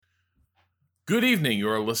Good evening. You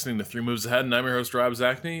are listening to Three Moves Ahead, and I'm your host, Rob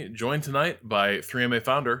Zachney, joined tonight by 3MA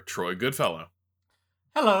founder, Troy Goodfellow.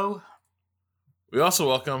 Hello. We also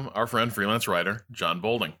welcome our friend, freelance writer, John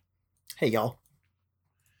Bolding. Hey, y'all.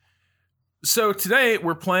 So today,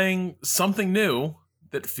 we're playing something new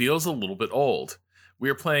that feels a little bit old. We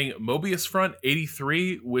are playing Mobius Front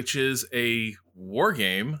 83, which is a war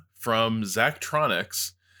game from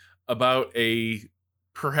Zachtronics about a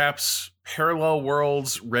perhaps parallel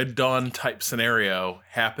worlds Red Dawn type scenario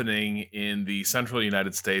happening in the central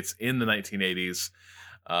United States in the 1980s,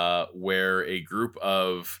 where a group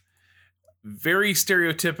of very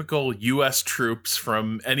stereotypical U.S. troops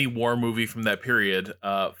from any war movie from that period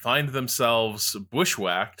find themselves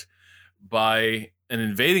bushwhacked by an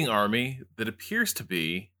invading army that appears to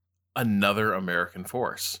be another American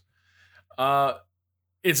force.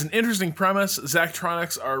 It's an interesting premise.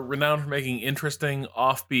 Zachtronics are renowned for making interesting,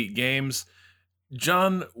 offbeat games.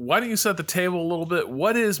 John, why don't you set the table a little bit?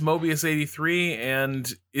 What is Mobius 83,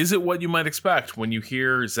 and is it what you might expect when you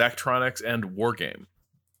hear Zachtronics and Wargame?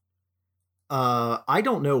 I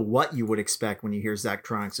don't know what you would expect when you hear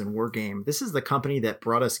Zachtronics and Wargame. This is the company that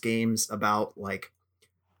brought us games about, like,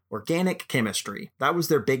 organic chemistry. That was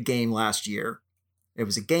their big game last year. It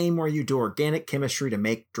was a game where you do organic chemistry to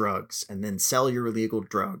make drugs and then sell your illegal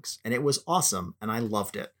drugs. And it was awesome, and I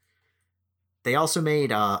loved it. They also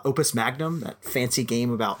made Opus Magnum, that fancy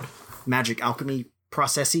game about magic alchemy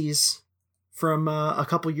processes from a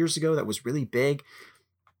couple years ago that was really big.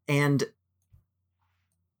 And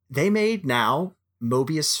they made now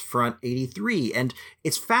Mobius Front 83. And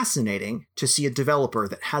it's fascinating to see a developer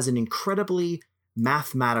that has an incredibly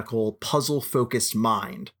mathematical, puzzle-focused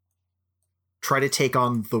mind try to take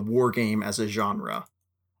on the war game as a genre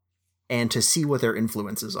and to see what their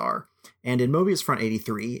influences are. And in Mobius Front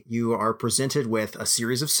 83, you are presented with a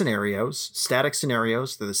series of scenarios, static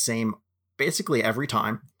scenarios. They're the same basically every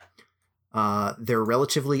time. They're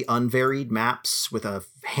relatively unvaried maps with a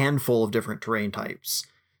handful of different terrain types.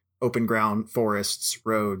 Open ground, forests,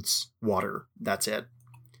 roads, water. That's it.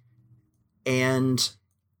 And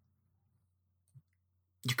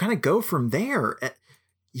you kind of go from there.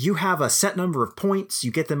 You have a set number of points.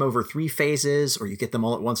 You get them over 3 phases, or you get them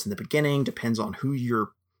all at once in the beginning. Depends on who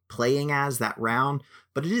you're playing as that round.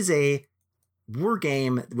 But it is a war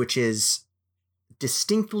game which is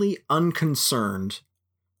distinctly unconcerned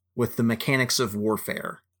with the mechanics of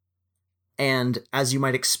warfare. And as you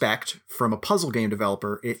might expect from a puzzle game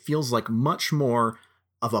developer, it feels like much more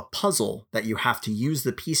of a puzzle that you have to use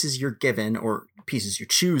the pieces you're given, or pieces you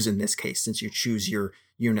choose in this case, since you choose your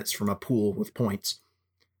units from a pool with points,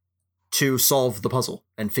 to solve the puzzle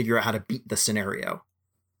and figure out how to beat the scenario.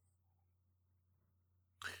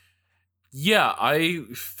 Yeah, I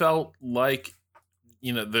felt like,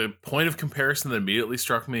 the point of comparison that immediately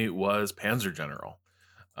struck me was Panzer General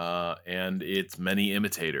and its many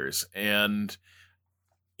imitators. And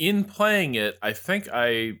in playing it, I think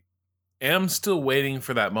I am still waiting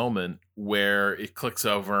for that moment where it clicks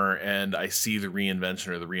over and I see the reinvention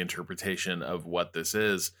or the reinterpretation of what this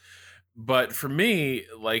is. But for me,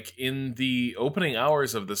 like in the opening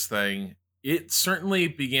hours of this thing, it certainly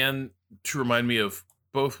began to remind me of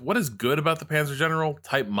both what is good about the Panzer General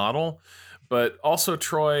type model, but also,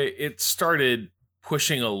 Troy, it started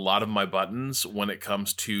pushing a lot of my buttons when it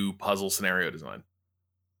comes to puzzle scenario design.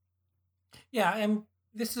 Yeah, and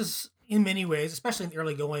this is in many ways, especially in the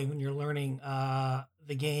early going when you're learning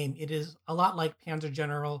the game, it is a lot like Panzer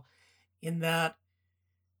General in that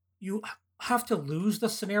you have to lose the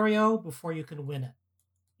scenario before you can win it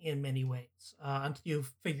in many ways until you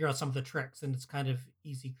figure out some of the tricks, and it's kind of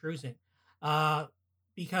easy cruising.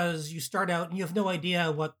 Because you start out and you have no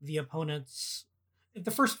idea what the opponent's... The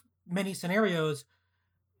first many scenarios,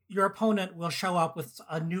 your opponent will show up with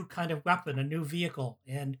a new kind of weapon, a new vehicle,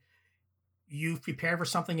 and you've prepared for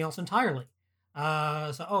something else entirely.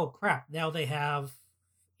 Oh crap, now they have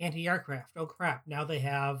anti-aircraft. Oh crap, now they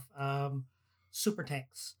have super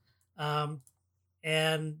tanks.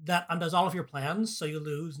 And that undoes all of your plans, so you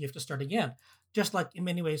lose and you have to start again. Just like in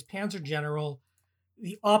many ways, Panzer General,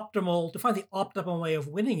 to find the optimal way of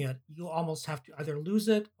winning it, you almost have to either lose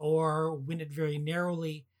it or win it very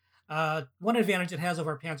narrowly. One advantage it has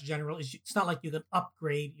over Panzer General is it's not like you can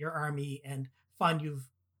upgrade your army and find you've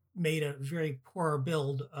made a very poor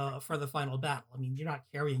build for the final battle. I mean, you're not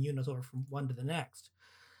carrying units over from one to the next.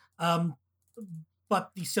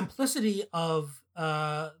 But the simplicity of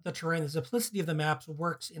the terrain, the simplicity of the maps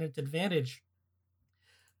works in its advantage.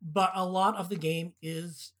 But a lot of the game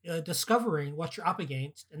is discovering what you're up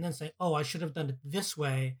against and then saying, oh, I should have done it this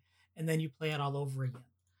way. And then you play it all over again.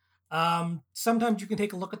 Sometimes you can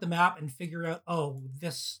take a look at the map and figure out, oh,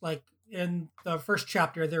 this, like, in the first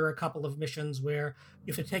chapter, there are a couple of missions where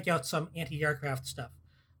you have to take out some anti-aircraft stuff.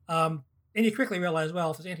 And you quickly realize,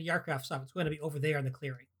 well, if it's anti-aircraft stuff, it's going to be over there in the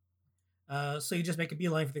clearing. So you just make a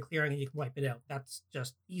beeline for the clearing and you can wipe it out. That's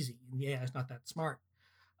just easy. And yeah, it's not that smart.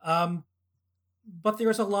 But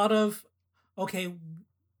there's a lot of, okay,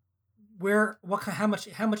 how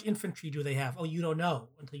much infantry do they have? Oh, you don't know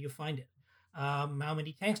until you find it. How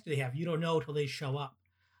many tanks do they have? You don't know until they show up.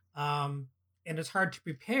 And it's hard to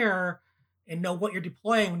prepare and know what you're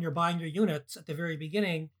deploying when you're buying your units at the very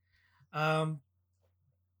beginning.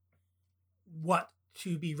 What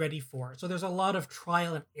to be ready for. So there's a lot of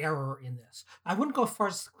trial and error in this. I wouldn't go as far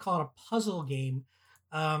as to call it a puzzle game.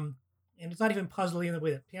 And it's not even puzzly in the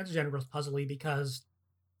way that Panzer General is puzzly, because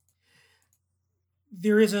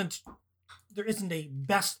there isn't a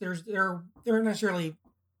best, there aren't necessarily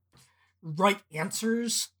right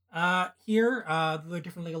answers here. There are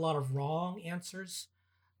definitely a lot of wrong answers.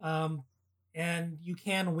 And you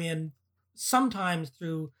can win sometimes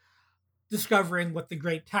through discovering what the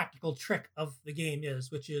great tactical trick of the game is,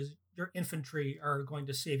 which is your infantry are going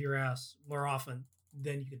to save your ass more often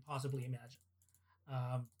than you could possibly imagine.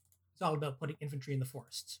 It's all about putting infantry in the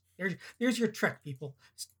forests. There's your trick, people.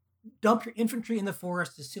 Dump your infantry in the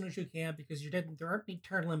forest as soon as you can, because there aren't any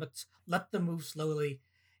turn limits. Let them move slowly,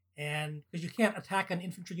 and because you can't attack an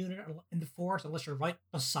infantry unit in the forest unless you're right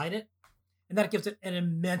beside it, and that gives it an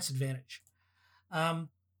immense advantage.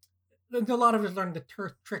 A lot of it is learning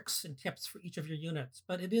the tricks and tips for each of your units,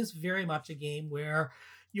 but it is very much a game where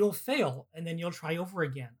you'll fail and then you'll try over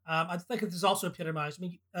again. I think this is also epitomized. I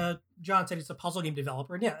mean, John said he's a puzzle game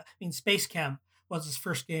developer, and yeah, I mean, Space Chem was his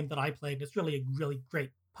first game that I played. It's really a really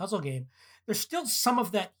great puzzle game. There's still some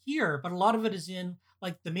of that here, but a lot of it is in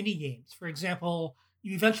like the mini games. For example,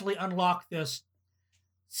 you eventually unlock this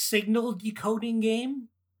signal decoding game.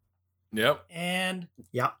 Yep. And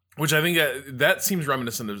yeah. Which I think that seems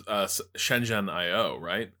reminiscent of Shenzhen IO,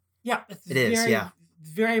 right? Yeah,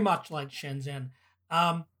 very much like Shenzhen.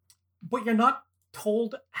 But you're not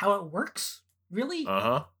told how it works, really.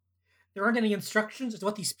 There aren't any instructions as to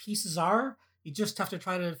what these pieces are. You just have to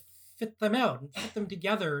try to fit them out and fit them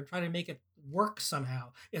together and try to make it work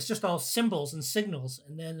somehow. It's just all symbols and signals,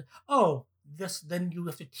 and then then you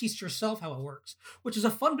have to teach yourself how it works, which is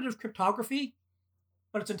a fun bit of cryptography,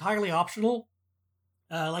 but it's entirely optional.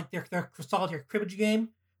 Like their solitaire cribbage game,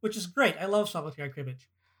 which is great. I love solitaire cribbage,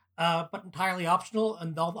 but entirely optional.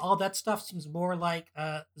 And all that stuff seems more like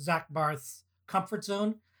Zach Barth's comfort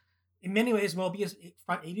zone. In many ways, Mobius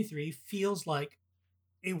Front 83 feels like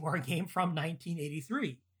a war game from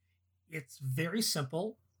 1983. It's very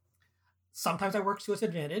simple. Sometimes it works to its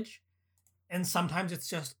advantage, and sometimes it's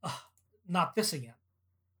just, not this again.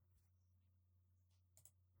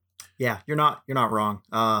 Yeah, you're not wrong.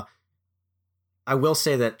 I will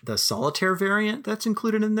say that the solitaire variant that's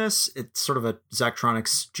included in this, it's sort of a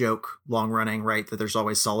Zachtronics joke, long running, right? That there's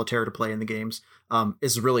always solitaire to play in the games.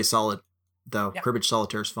 Is really solid, though. Yep. Cribbage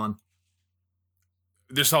solitaire is fun.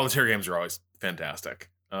 Their solitaire games are always fantastic.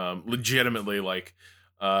 Legitimately, like,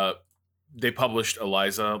 they published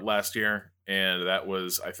Eliza last year, and that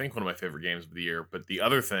was, I think, one of my favorite games of the year. But the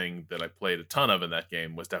other thing that I played a ton of in that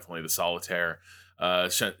game was definitely the solitaire.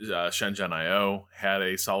 Shenzhen IO had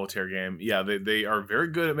a solitaire game. Yeah, they are very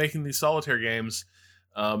good at making these solitaire games.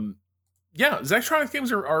 Zachtronics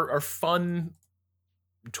games are fun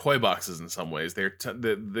toy boxes in some ways. They tend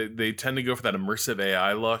to go for that immersive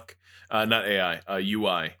AI look, not AI,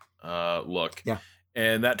 UI look. Yeah,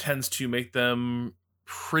 and that tends to make them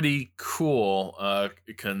pretty cool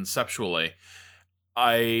conceptually.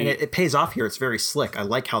 And it pays off here. It's very slick. I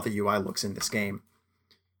like how the UI looks in this game.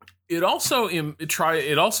 It also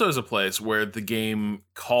is a place where the game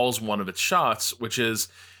calls one of its shots, which is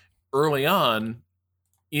early on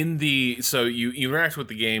so you interact with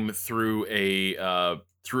the game through a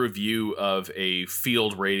view of a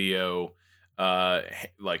field radio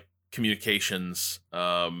like communications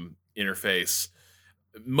interface,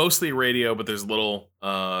 mostly radio, but there's a little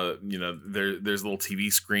there's a little TV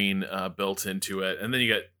screen built into it, and then you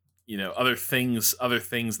get other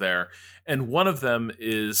things there, and one of them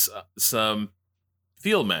is some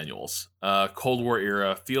field manuals, Cold War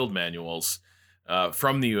era field manuals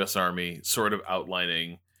from the U.S. Army, sort of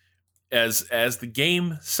outlining, as the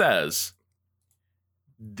game says,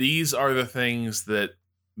 these are the things that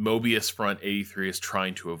Mobius Front 83 is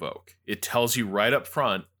trying to evoke. It tells you right up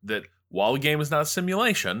front that while the game is not a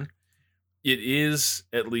simulation, it is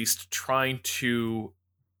at least trying to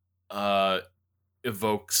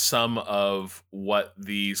evoke some of what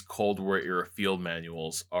these Cold War era field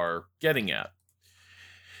manuals are getting at.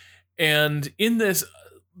 And in this,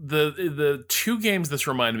 the two games this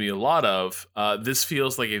reminded me a lot of, this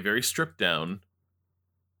feels like a very stripped down.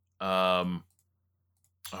 Oh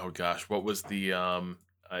gosh, what was the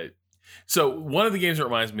So one of the games it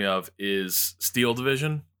reminds me of is Steel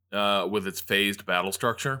Division, with its phased battle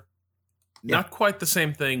structure. Yeah. Not quite the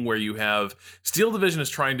same thing where you have Steel Division is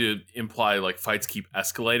trying to imply like fights keep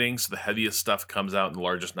escalating, so the heaviest stuff comes out in the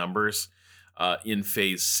largest numbers in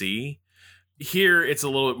Phase C. Here, it's a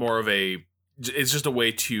little bit more of it's just a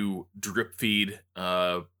way to drip feed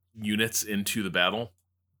units into the battle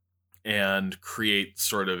and create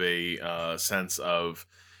sort of a sense of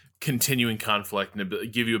continuing conflict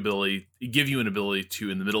and give you an ability to,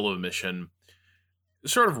 in the middle of a mission,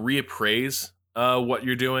 sort of reappraise what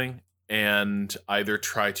you're doing and either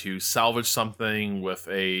try to salvage something with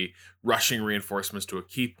a rushing reinforcements to a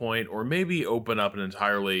key point, or maybe open up an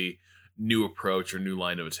entirely new approach or new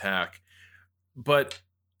line of attack. But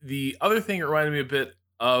the other thing it reminded me a bit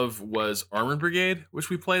of was Armored Brigade, which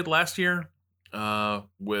we played last year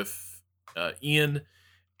with Ian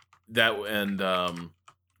and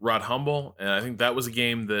Rod Humble, and I think that was a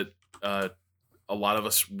game that a lot of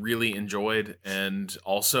us really enjoyed, and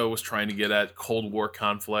also was trying to get at Cold War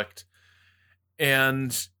conflict.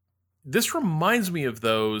 And this reminds me of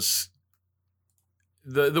those.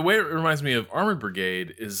 The way it reminds me of Armored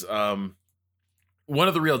Brigade is one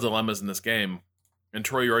of the real dilemmas in this game, and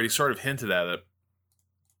Troy, you already sort of hinted at it.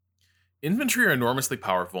 Infantry are enormously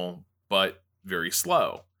powerful, but very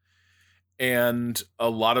slow. And a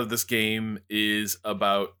lot of this game is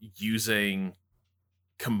about using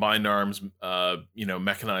combined arms,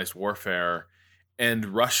 mechanized warfare, and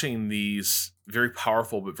rushing these very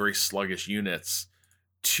powerful but very sluggish units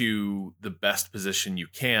to the best position you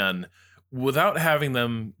can without having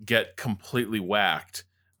them get completely whacked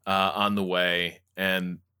on the way,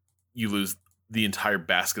 and you lose the entire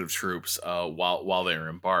basket of troops while they are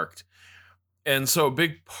embarked. And so a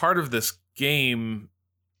big part of this game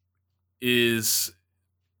is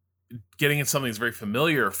getting at something that's very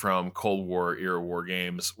familiar from Cold War era war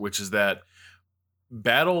games, which is that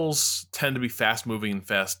battles tend to be fast moving and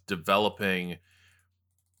fast developing,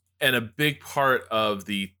 and a big part of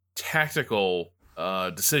the tactical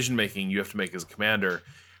decision making you have to make as a commander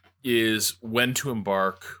is when to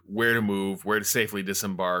embark, where to move, where to safely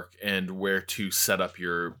disembark, and where to set up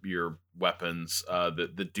your weapons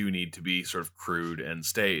that do need to be sort of crewed and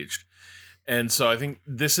staged. And so I think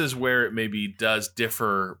this is where it maybe does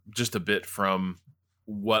differ just a bit from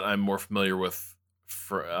what I'm more familiar with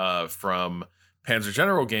from Panzer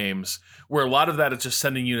General games, where a lot of that is just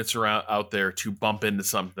sending units out there to bump into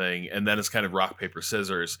something, and then it's kind of rock, paper,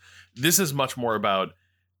 scissors. This is much more about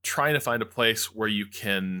trying to find a place where you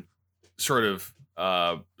can sort of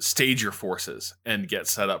stage your forces and get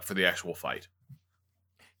set up for the actual fight.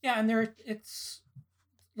 Yeah, and it's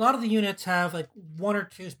a lot of the units have like one or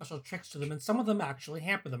two special tricks to them, and some of them actually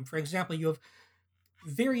hamper them. For example, you have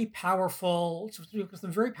some very powerful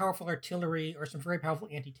artillery or some very powerful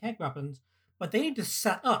anti-tank weapons, but they need to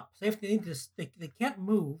set up. They can't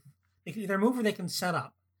move. They can either move or they can set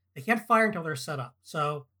up. They can't fire until they're set up.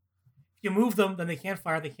 So if you move them, then they can't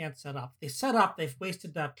fire. They can't set up. If they set up, they've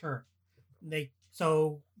wasted that turn. They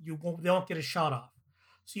won't get a shot off.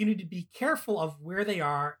 So you need to be careful of where they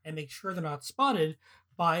are and make sure they're not spotted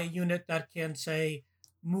by a unit that can, say,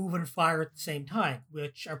 move and fire at the same time,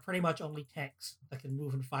 which are pretty much only tanks that can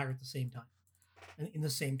move and fire at the same time in the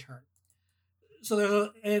same turn.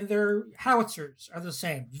 So their howitzers are the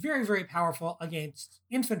same. Very, very powerful against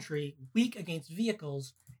infantry, weak against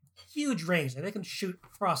vehicles, huge range. They can shoot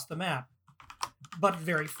across the map, but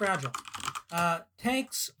very fragile.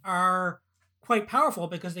 Tanks are quite powerful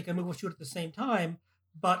because they can move and shoot at the same time,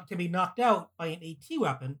 but can be knocked out by an AT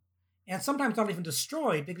weapon, and sometimes not even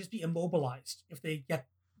destroyed. They can just be immobilized if they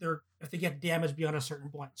get damaged beyond a certain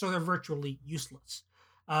point. So they're virtually useless.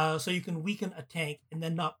 So you can weaken a tank and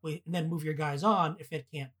then move your guys on if it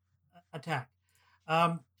can't attack.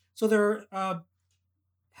 So their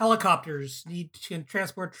helicopters can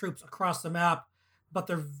transport troops across the map, but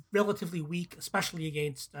they're relatively weak, especially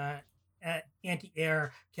against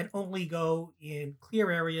anti-air. Can only go in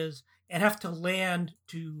clear areas and have to land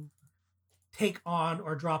to take on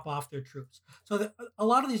or drop off their troops. So a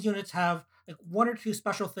lot of these units have like one or two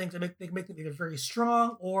special things that make them either very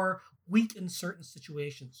strong or weak in certain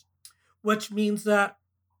situations, which means that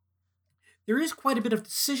there is quite a bit of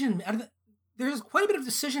decision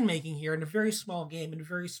making here in a very small game, in a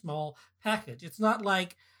very small package. It's not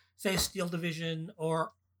like, say, Steel Division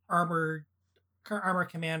or Armor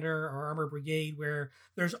Commander or Armor Brigade, where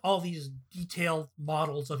there's all these detailed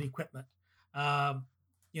models of equipment.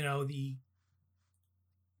 The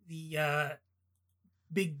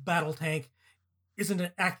big battle tank isn't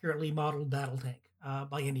an accurately modeled battle tank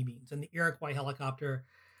by any means. And the Iroquois helicopter,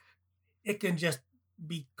 it can just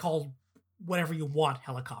be called whatever you want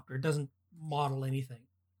helicopter. It doesn't model anything.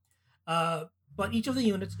 But each of the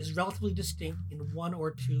units is relatively distinct in one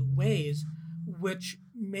or two ways, which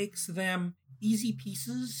makes them easy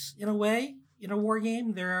pieces in a way in a war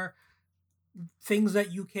game. There are things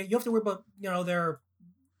that you have to worry about, their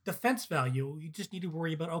defense value. You just need to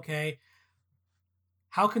worry about, okay,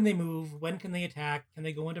 how can they move? When can they attack? Can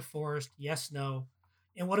they go into forest? Yes, no.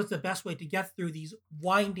 And what is the best way to get through these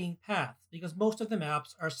winding paths? Because most of the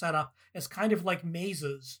maps are set up as kind of like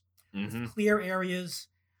mazes, with clear areas,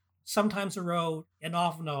 sometimes a road, and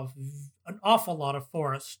often an awful lot of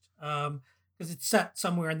forest. Because it's set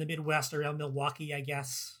somewhere in the Midwest around Milwaukee, I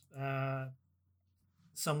guess,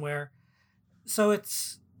 somewhere. So it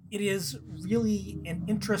is really an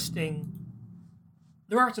interesting.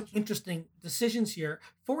 There are some interesting decisions here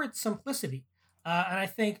for its simplicity, and I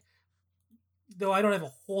think, though I don't have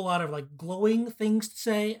a whole lot of like glowing things to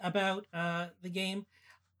say about the game,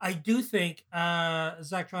 I do think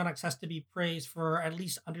Zachtronics has to be praised for at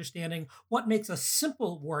least understanding what makes a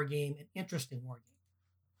simple war game an interesting war game.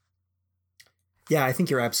 Yeah, I think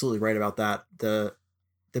you're absolutely right about that. The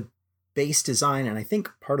base design, and I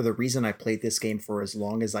think part of the reason I played this game for as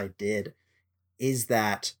long as I did, is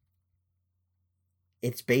that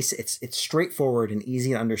it's straightforward and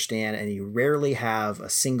easy to understand, and you rarely have a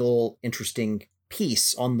single interesting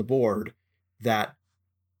piece on the board that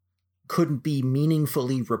couldn't be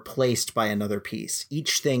meaningfully replaced by another piece.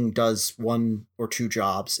 Each thing does one or two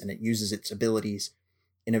jobs, and it uses its abilities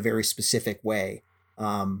in a very specific way.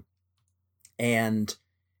 And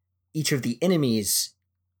each of the enemies'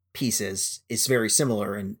 pieces is very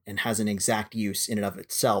similar and has an exact use in and of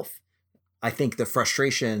itself. I think the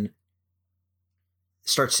frustration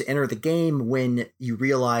starts to enter the game when you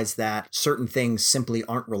realize that certain things simply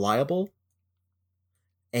aren't reliable.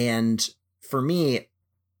 And for me,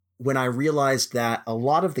 when I realized that a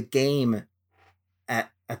lot of the game at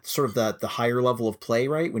sort of the higher level of play,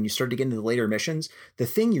 right, when you start to get into the later missions, the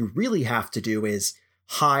thing you really have to do is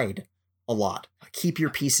hide a lot, keep your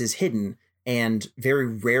pieces hidden, and very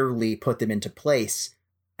rarely put them into place.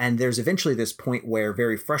 And there's eventually this point where,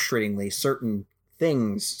 very frustratingly, certain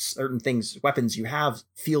things, weapons you have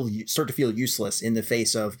start to feel useless in the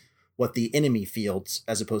face of what the enemy fields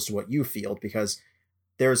as opposed to what you field, because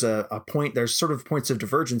there's there's sort of points of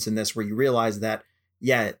divergence in this where you realize that,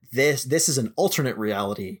 yeah, this is an alternate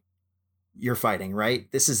reality you're fighting,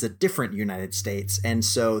 right? This is a different United States. And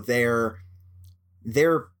so their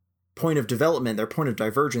point of development, their point of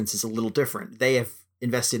divergence is a little different. They have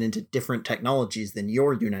invested into different technologies than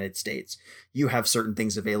your United States. You have certain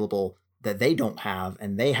things available that they don't have,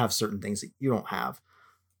 and they have certain things that you don't have.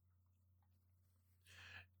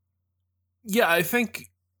 Yeah, I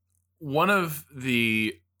think one of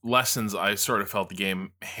the lessons I sort of felt the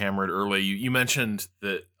game hammered early, you mentioned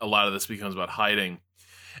that a lot of this becomes about hiding.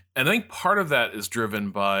 And I think part of that is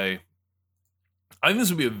driven by, I think this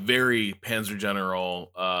would be a very Panzer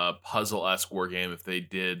General puzzle-esque war game if they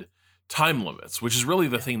did time limits, which is really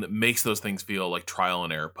the thing that makes those things feel like trial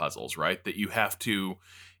and error puzzles, right? That you have to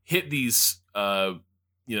hit these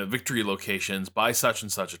victory locations by such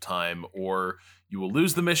and such a time, or you will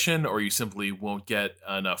lose the mission, or you simply won't get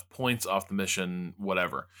enough points off the mission,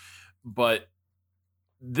 whatever. But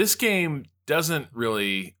this game doesn't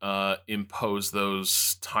really impose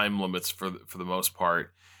those time limits for the most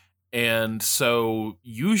part. And so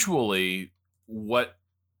usually one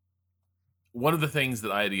of the things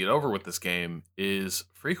that I had to get over with this game is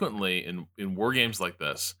frequently in war games like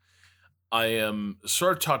this, I am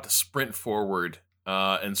sort of taught to sprint forward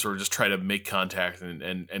and sort of just try to make contact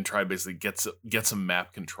and try to basically get some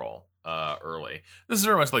map control early. This is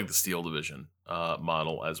very much like the Steel Division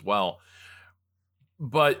model as well.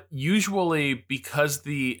 But usually, because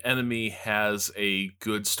the enemy has a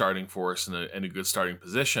good starting force and a good starting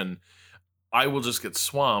position, I will just get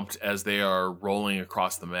swamped as they are rolling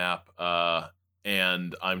across the map,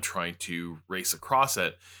 and I'm trying to race across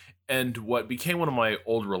it. And what became one of my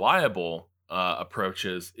old reliable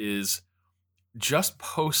approaches is just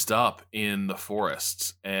post up in the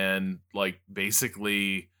forests and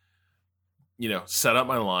basically, set up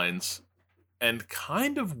my lines and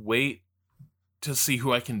kind of wait to see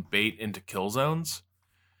who I can bait into kill zones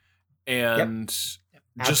and just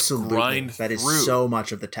Absolutely. grind that through. Is so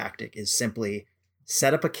much of the tactic is simply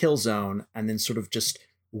set up a kill zone and then sort of just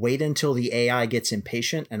wait until the AI gets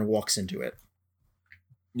impatient and walks into it.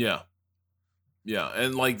 Yeah.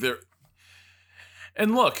 And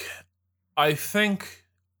look, I think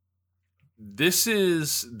this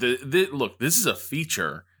is look, this is a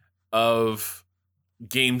feature of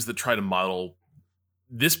games that try to model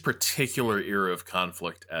this particular era of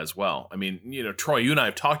conflict as well. I mean, Troy, you and I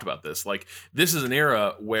have talked about this. Like, this is an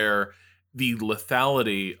era where the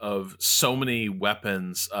lethality of so many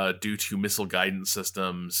weapons due to missile guidance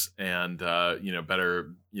systems and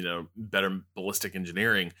better ballistic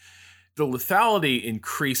engineering, the lethality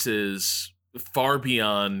increases far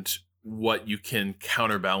beyond what you can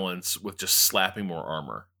counterbalance with just slapping more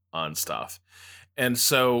armor on stuff. And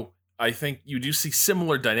so I think you do see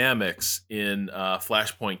similar dynamics in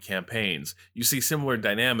Flashpoint campaigns. You see similar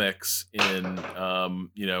dynamics in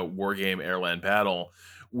Wargame Airland Battle,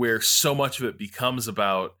 where so much of it becomes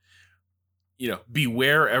about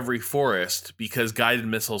beware every forest, because guided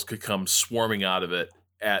missiles could come swarming out of it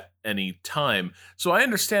at any time. So I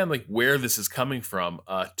understand like where this is coming from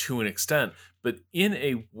to an extent, but in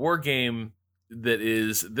a war game that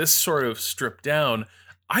is this sort of stripped down,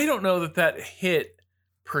 I don't know that hit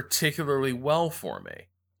particularly well for me.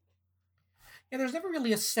 Yeah, there's never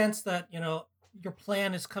really a sense that your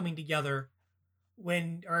plan is coming together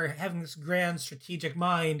when or having this grand strategic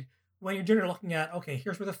mind when you're generally looking at, okay,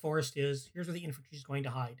 here's where the forest is, here's where the infantry is going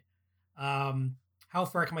to hide. How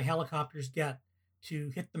far can my helicopters get to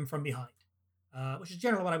hit them from behind? Which is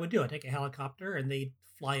generally what I would do. I'd take a helicopter and they'd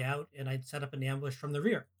fly out and I'd set up an ambush from the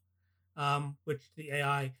rear, which the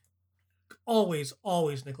AI always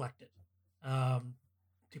neglected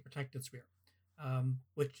to protect its rear,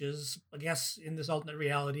 which is, I guess, in this alternate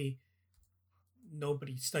reality,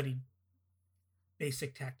 nobody studied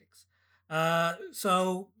basic tactics.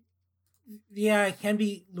 So the AI can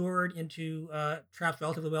be lured into traps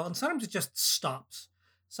relatively well, and sometimes it just stops.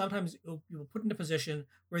 Sometimes you will put in a position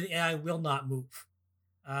where the AI will not move.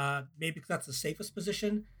 Maybe because that's the safest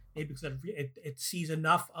position. Maybe because it sees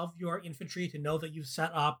enough of your infantry to know that you've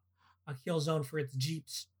set up a kill zone for its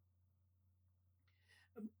jeeps.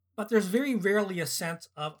 But there's very rarely a sense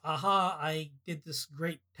of, aha, I did this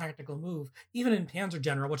great tactical move. Even in Panzer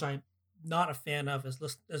General, which I'm not a fan of,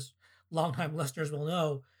 as longtime listeners will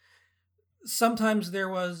know, sometimes there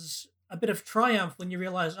was a bit of triumph when you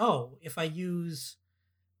realize, oh, if I use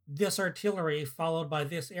this artillery followed by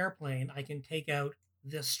this airplane, I can take out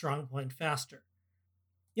this strong point faster.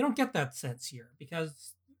 You don't get that sense here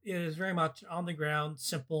because it is very much on the ground,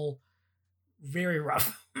 simple, very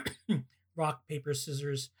rough rock, paper,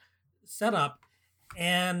 scissors setup.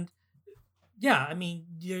 And yeah, I mean,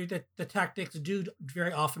 the tactics do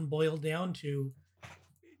very often boil down to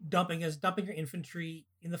dumping your infantry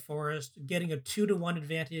in the forest, getting a 2-to-1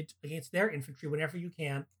 advantage against their infantry whenever you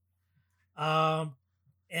can,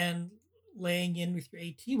 and laying in with your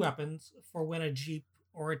AT weapons for when a jeep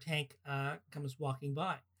or a tank comes walking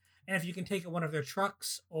by. And if you can take one of their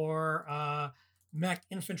trucks or mech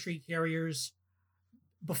infantry carriers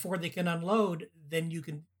before they can unload, then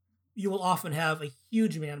you will often have a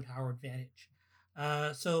huge manpower advantage.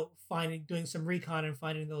 So doing some recon and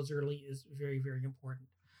finding those early is very, very important.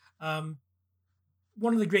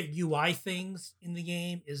 One of the great UI things in the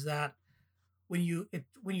game is that when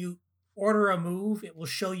you order a move, it will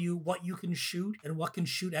show you what you can shoot and what can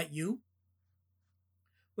shoot at you,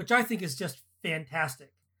 which I think is just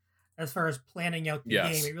fantastic as far as planning out the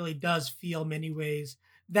game. It really does feel many ways.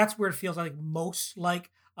 That's where it feels like most like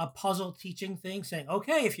a puzzle teaching thing, saying,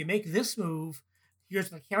 okay, if you make this move,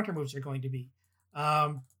 here's what the counter moves are going to be,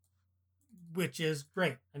 which is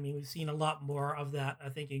great. I mean, we've seen a lot more of that, I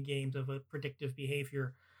think, in games of a predictive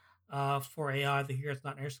behavior for AI. Here it's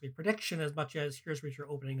not necessarily prediction as much as here's what you're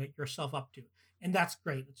opening yourself up to. And that's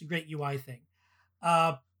great. It's a great UI thing.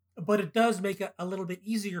 But it does make it a little bit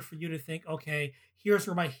easier for you to think, okay, here's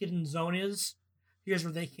where my hidden zone is. Here's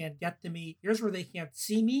where they can't get to me. Here's where they can't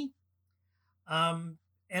see me.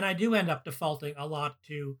 And I do end up defaulting a lot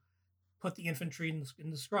to put the infantry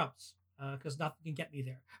in the scrubs because nothing can get me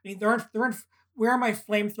there. I mean, where are my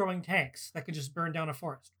flame-throwing tanks that can just burn down a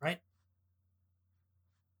forest, right?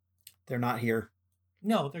 They're not here.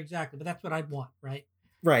 No, they're exactly. But that's what I'd want, right?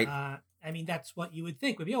 Right. I mean, that's what you would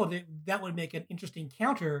think would be, that would make an interesting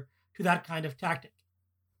counter to that kind of tactic.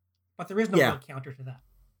 But there is no real counter to that.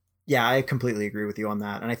 Yeah, I completely agree with you on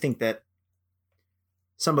that. And I think that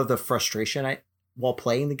some of the frustration while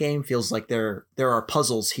playing the game feels like there are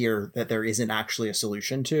puzzles here that there isn't actually a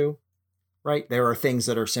solution to, right? There are things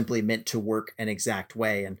that are simply meant to work an exact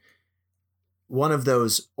way. And one of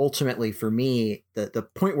those, ultimately for me, the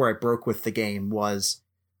point where I broke with the game was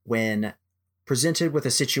when presented with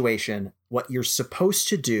a situation, what you're supposed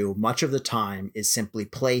to do much of the time is simply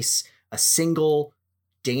place a single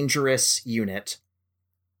dangerous unit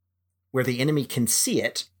where the enemy can see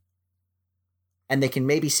it and they can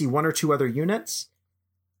maybe see one or two other units,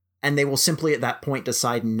 and they will simply at that point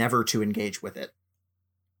decide never to engage with it.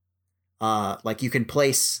 Like you can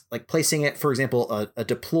placing it, for example, a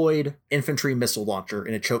deployed infantry missile launcher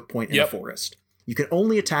in a choke point in a forest. You can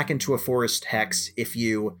only attack into a forest hex if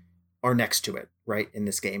you are next to it, right, in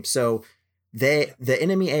this game. So the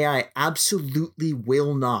enemy AI absolutely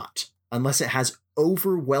will not, unless it has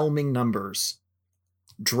overwhelming numbers,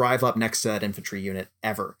 drive up next to that infantry unit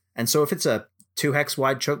ever. And so if it's a 2 hex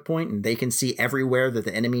wide choke point and they can see everywhere that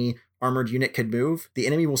the enemy armored unit could move, the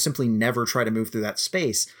enemy will simply never try to move through that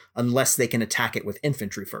space unless they can attack it with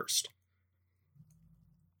infantry first.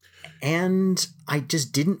 And I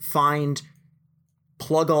just didn't find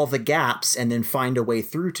plug all the gaps and then find a way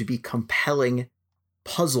through to be compelling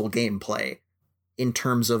puzzle gameplay in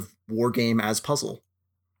terms of Wargame as puzzle.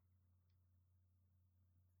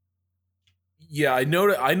 Yeah, I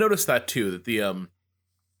noticed that too, that the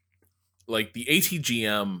like the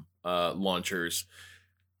ATGM launchers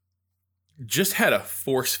just had a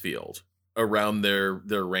force field around their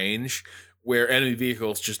range where enemy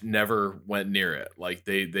vehicles just never went near it. Like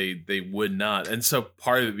they would not. And so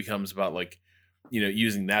part of it becomes about like, you know,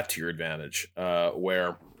 using that to your advantage,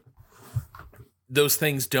 where those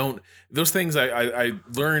things I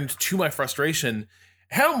learned to my frustration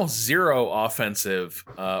had almost zero offensive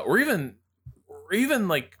or even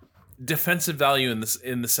like defensive value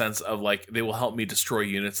in the sense of like they will help me destroy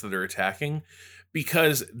units that are attacking,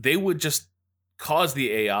 because they would just cause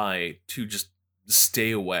the AI to just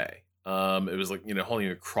stay away. It was like, you know, holding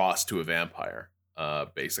a cross to a vampire,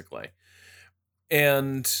 basically.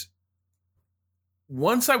 And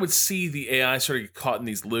once I would see the AI sort of get caught in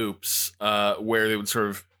these loops, where they would sort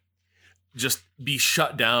of just be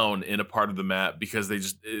shut down in a part of the map because they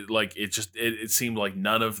just it seemed like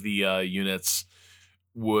none of the units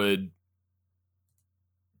would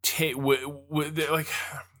take like,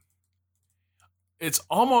 it's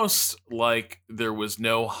almost like there was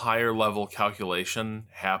no higher level calculation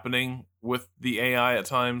happening with the AI at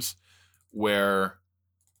times, where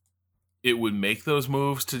it would make those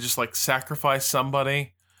moves to just like sacrifice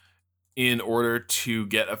somebody in order to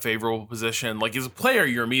get a favorable position. Like as a player,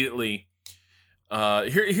 you're immediately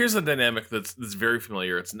here's a dynamic that's very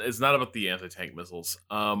familiar. It's not about the anti-tank missiles.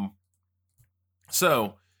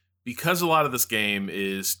 So because a lot of this game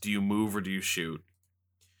is, do you move or do you shoot?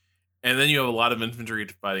 And then you have a lot of infantry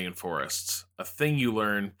fighting in forests. A thing you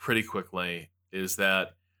learn pretty quickly is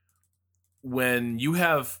that when you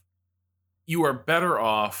are better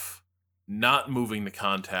off not moving the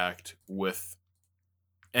contact with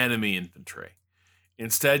enemy infantry.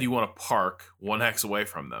 Instead, you want to park 1 hex away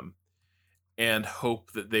from them and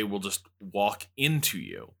hope that they will just walk into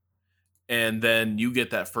you. And then you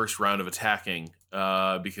get that first round of attacking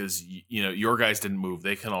because you know your guys didn't move.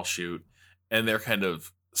 They can all shoot, and they're kind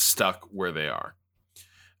of stuck where they are.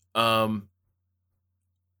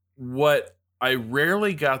 What I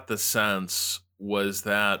rarely got the sense was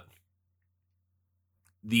that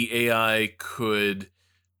the AI could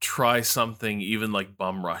try something even like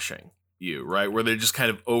bum rushing you, right? Where they just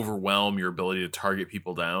kind of overwhelm your ability to target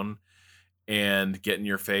people down and get in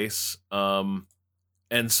your face.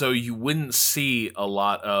 And so you wouldn't see a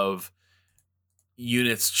lot of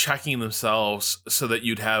units checking themselves so that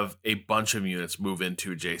you'd have a bunch of units move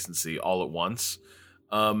into adjacency all at once.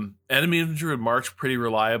 Enemy infantry would march pretty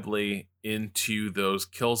reliably into those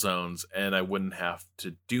kill zones, and I wouldn't have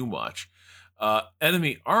to do much.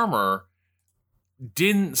 Enemy armor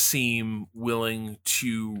didn't seem willing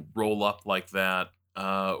to roll up like that,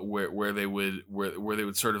 where they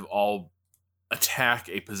would sort of all attack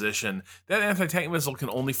a position. That anti-tank missile can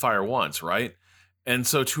only fire once, right? And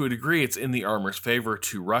so to a degree, it's in the armor's favor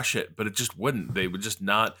to rush it, but it just wouldn't. They would just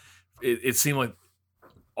not. It seemed like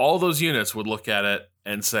all those units would look at it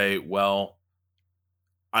and say, well,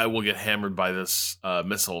 I will get hammered by this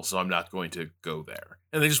missile, so I'm not going to go there.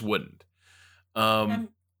 And they just wouldn't. I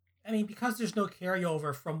mean, because there's no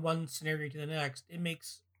carryover from one scenario to the next, it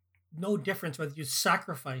makes no difference whether you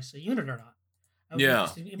sacrifice a unit or not.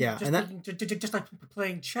 Just like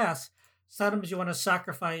playing chess, sometimes you want to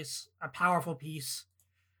sacrifice a powerful piece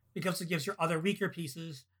because it gives your other weaker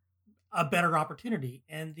pieces a better opportunity.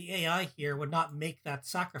 And the AI here would not make that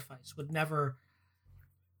sacrifice, would never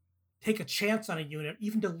take a chance on a unit,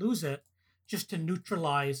 even to lose it, just to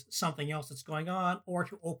neutralize something else that's going on or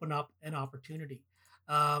to open up an opportunity.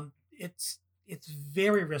 It's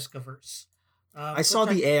very risk averse. I saw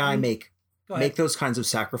the AI make those kinds of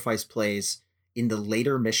sacrifice plays in the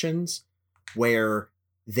later missions where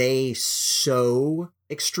they so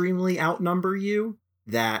extremely outnumber you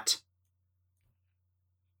that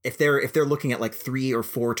if they're looking at like 3 or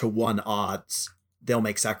 4 to 1 odds they'll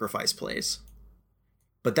make sacrifice plays.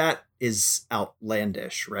 But that is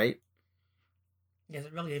outlandish, right? Yeah, is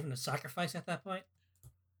it really even a sacrifice at that point?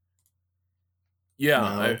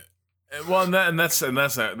 Yeah. No. Well, and that's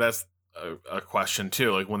a question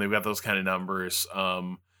too. Like when they've got those kind of numbers,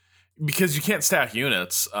 because you can't stack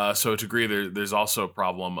units. So to agree, there's also a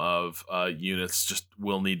problem of units just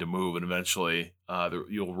will need to move, and eventually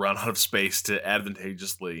you'll run out of space to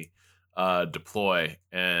advantageously deploy,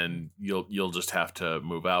 and you'll just have to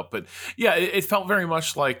move out. But yeah, it felt very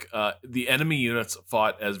much like the enemy units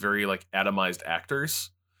fought as very like atomized actors,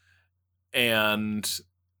 and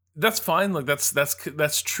that's fine. Like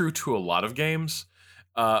that's true to a lot of games.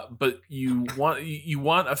 But you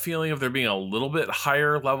want a feeling of there being a little bit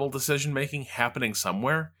higher level decision making happening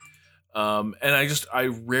somewhere, and I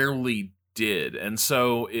rarely did, and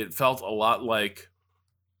so it felt a lot like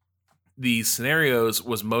these scenarios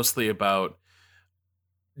was mostly about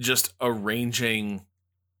just arranging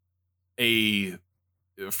sort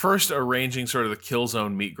of the kill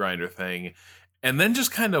zone meat grinder thing, and then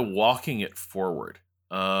just kind of walking it forward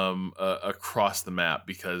across the map,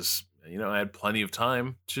 because I had plenty of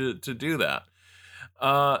time to do that.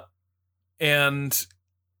 And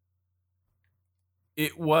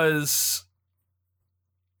it was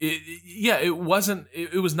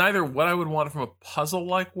neither what I would want from a puzzle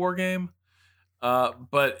like war game,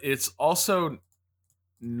 but it's also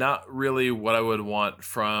not really what I would want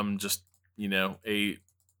from just a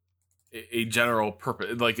general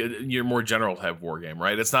purpose, like your more general type war game,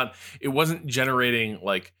 right? It wasn't generating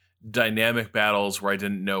like dynamic battles where I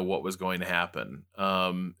didn't know what was going to happen.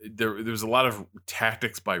 There was a lot of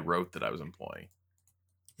tactics by rote that I was employing.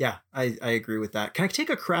 Yeah, I agree with that. Can I take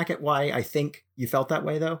a crack at why I think you felt that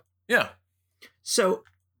way, though? Yeah. So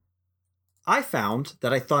I found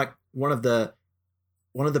that I thought one of the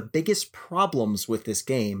biggest problems with this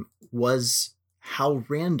game was how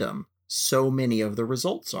random so many of the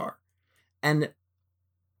results are. And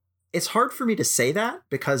it's hard for me to say that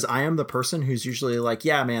because I am the person who's usually like,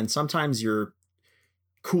 yeah, man, sometimes your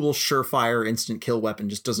cool, surefire, instant kill weapon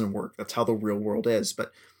just doesn't work. That's how the real world is.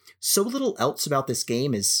 But so little else about this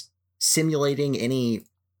game is simulating any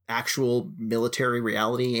actual military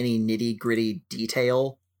reality, any nitty-gritty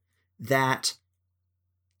detail, that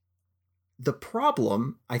the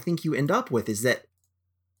problem I think you end up with is that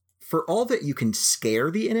for all that you can scare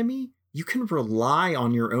the enemy, you can rely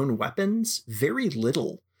on your own weapons very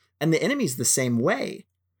little. And the enemy's the same way.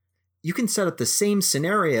 You can set up the same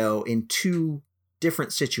scenario in two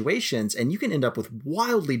different situations, and you can end up with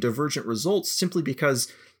wildly divergent results simply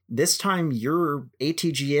because this time your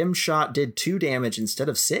ATGM shot did 2 damage instead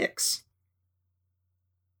of 6.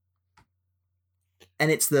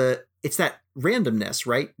 And it's that randomness,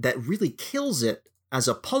 right, that really kills it as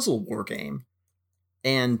a puzzle war game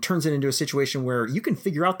and turns it into a situation where you can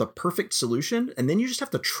figure out the perfect solution, and then you just have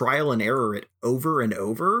to trial and error it over and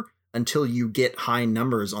over until you get high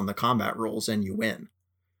numbers on the combat rolls and you win.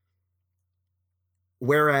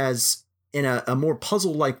 Whereas in a more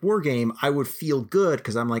puzzle-like war game, I would feel good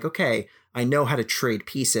because I'm like, okay, I know how to trade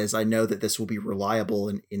pieces. I know that this will be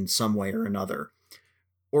reliable in some way or another.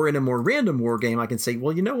 Or in a more random war game, I can say,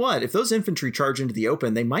 well, you know what? If those infantry charge into the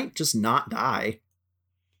open, they might just not die.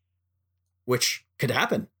 Which could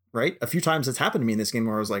happen, right? A few times it's happened to me in this game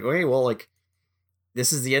where I was like, okay, well, like,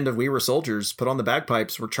 this is the end of We Were Soldiers. Put on the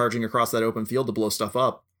bagpipes. We're charging across that open field to blow stuff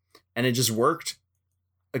up. And it just worked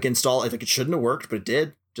against all. I think it shouldn't have worked, but it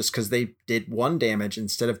did. Just because they did 1 damage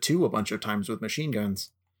instead of 2 a bunch of times with machine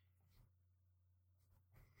guns.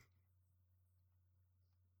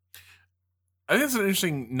 I think it's an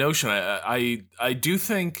interesting notion. I do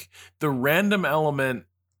think the random element,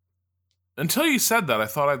 until you said that, I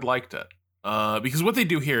thought I'd liked it. Because what they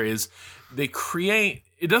do here is they create,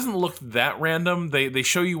 it doesn't look that random. They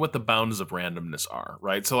show you what the bounds of randomness are,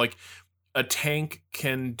 right? So like a tank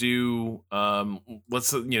can do,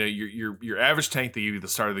 your average tank they give you at the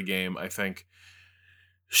start of the game, I think,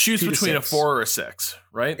 shoots between a 4 or a 6,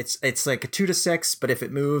 right? It's like a 2 to 6, but if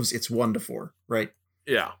it moves, it's 1 to 4, right?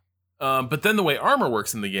 Yeah. But then the way armor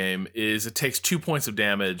works in the game is it takes 2 points of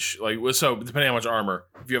damage. So depending on how much armor,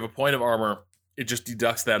 if you have a point of armor, it just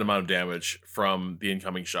deducts that amount of damage from the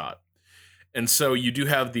incoming shot. And so you do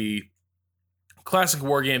have the classic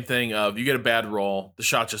war game thing of you get a bad roll, the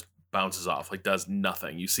shot just bounces off, like does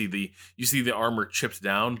nothing. You see the armor chipped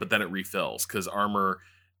down, but then it refills because armor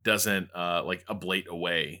doesn't like ablate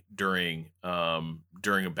away during a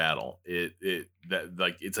battle.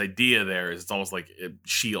 Its idea there is it's almost like it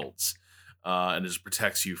shields and it just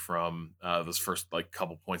protects you from those first like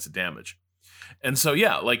couple points of damage. And so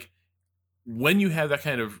yeah, like when you have that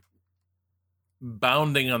kind of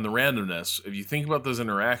bounding on the randomness, if you think about those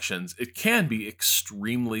interactions, it can be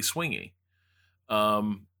extremely swingy.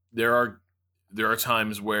 There are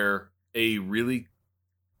times where a really,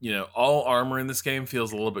 all armor in this game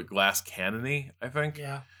feels a little bit glass cannon-y, I think.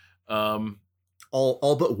 Yeah.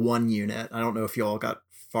 All but one unit. I don't know if y'all got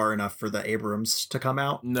far enough for the Abrams to come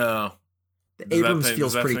out. No. The Abrams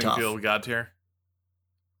feels pretty tough. Feel God tier?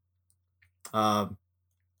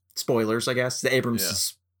 Spoilers, I guess. The Abrams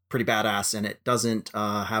is pretty badass, and it doesn't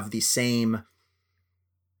have the same.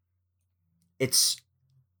 It's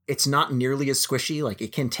not nearly as squishy. Like,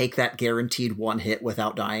 it can take that guaranteed one hit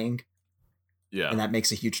without dying. Yeah, and that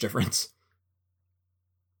makes a huge difference.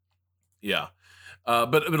 Yeah,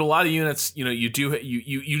 but a lot of units, you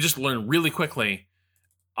just learn really quickly.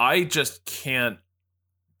 I just can't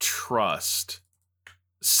trust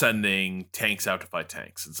sending tanks out to fight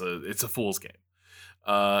tanks. It's a fool's game.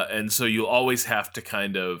 And so you'll always have to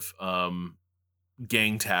kind of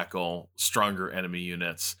gang tackle stronger enemy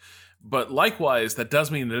units. But likewise, that does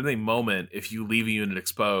mean that at any moment, if you leave a unit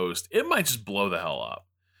exposed, it might just blow the hell up.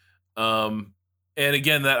 And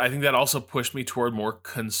again, I think that also pushed me toward more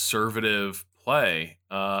conservative play.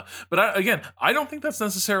 But I don't think that's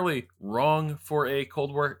necessarily wrong for a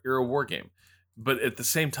Cold War era war game. But at the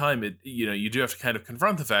same time, you do have to kind of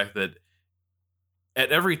confront the fact that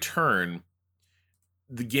at every turn,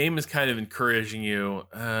 the game is kind of encouraging you,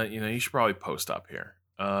 you should probably post up here.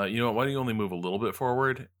 Why don't you only move a little bit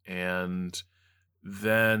forward? And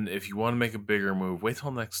then if you want to make a bigger move, wait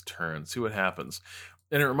till next turn, see what happens.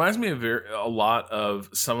 And it reminds me of a lot of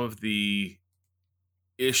some of the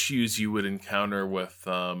issues you would encounter with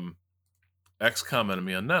XCOM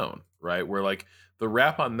Enemy Unknown, right? Where like the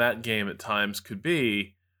wrap on that game at times could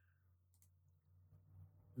be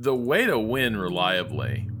the way to win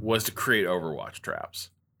reliably was to create Overwatch traps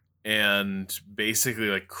and basically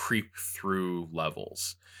like creep through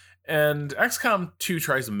levels. And XCOM 2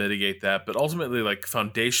 tries to mitigate that, but ultimately like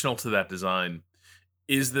foundational to that design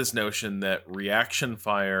is this notion that reaction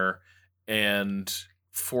fire and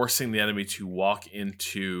forcing the enemy to walk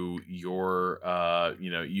into your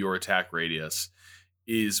your attack radius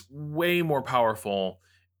is way more powerful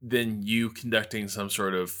than you conducting some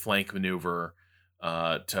sort of flank maneuver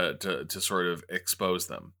to sort of expose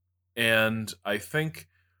them. And I think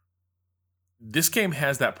this game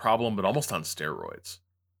has that problem, but almost on steroids.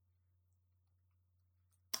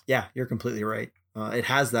 Yeah, you're completely right. It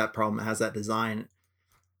has that problem. It has that design.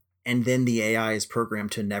 And then the AI is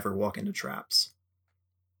programmed to never walk into traps.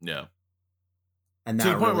 Yeah. And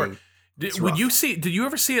that really... Did you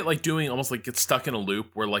ever see it like doing almost like get stuck in a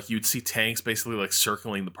loop where like you'd see tanks basically like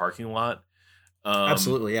circling the parking lot?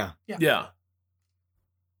 Absolutely, yeah. Yeah.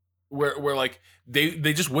 Where like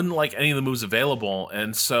they just wouldn't like any of the moves available,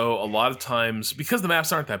 and so a lot of times, because the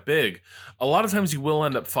maps aren't that big, a lot of times you will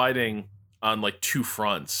end up fighting on like two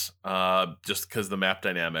fronts, just because of the map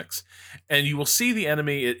dynamics, and you will see the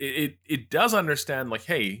enemy. It does understand like,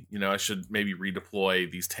 hey, I should maybe redeploy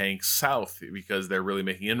these tanks south because they're really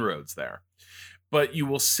making inroads there. But you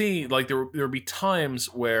will see like there will be times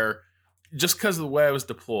where just because of the way I was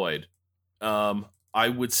deployed, I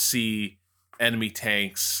would see enemy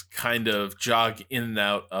tanks kind of jog in and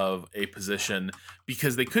out of a position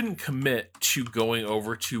because they couldn't commit to going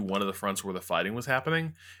over to one of the fronts where the fighting was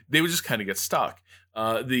happening. They would just kind of get stuck.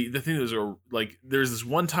 The thing is, like, there's this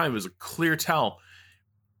one time it was a clear tell.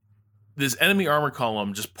 This enemy armor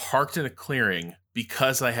column just parked in a clearing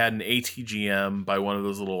because I had an ATGM by one of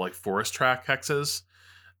those little like forest track hexes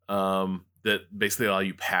that basically allow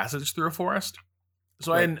you passage through a forest.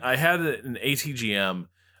 So right. I had an ATGM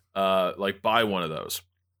like by one of those,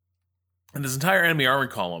 and this entire enemy armor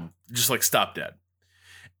column just like stopped dead,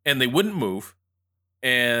 and they wouldn't move,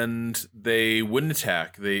 and they wouldn't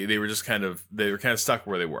attack. They were kind of stuck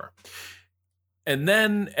where they were. And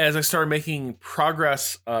then as I started making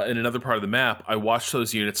progress in another part of the map, I watched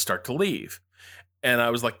those units start to leave, and I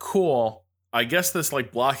was like, cool, I guess this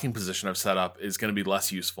like blocking position I've set up is going to be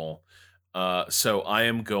less useful, so I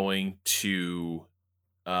am going to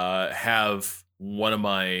have one of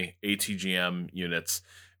my ATGM units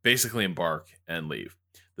basically embark and leave.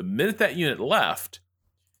 The minute that unit left,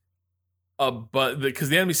 but because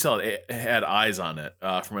the enemy still had eyes on it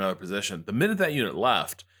from another position, the minute that unit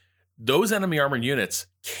left, those enemy armored units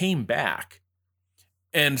came back.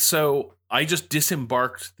 And so I just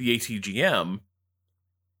disembarked the ATGM,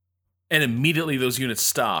 and immediately those units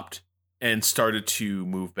stopped and started to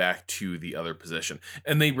move back to the other position.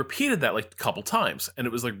 And they repeated that like a couple times. And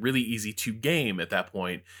it was like really easy to game at that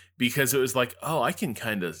point because it was like, oh, I can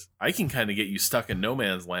kind of get you stuck in no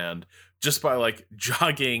man's land just by like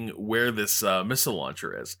jogging where this missile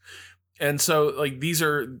launcher is. And so like these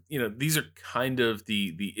are kind of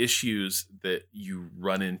the issues that you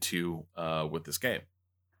run into with this game.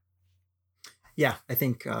 Yeah, I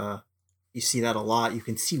think you see that a lot. You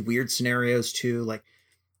can see weird scenarios too. Like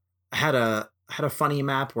I had a funny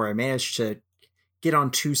map where I managed to get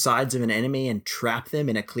on two sides of an enemy and trap them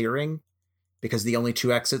in a clearing because the only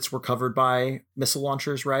two exits were covered by missile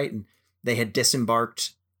launchers, right? And they had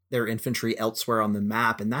disembarked their infantry elsewhere on the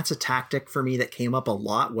map. And that's a tactic for me that came up a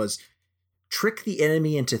lot, was trick the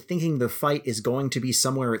enemy into thinking the fight is going to be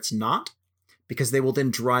somewhere it's not, because they will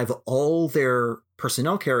then drive all their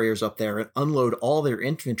personnel carriers up there and unload all their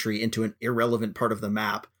infantry into an irrelevant part of the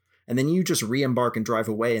map. And then you just re-embark and drive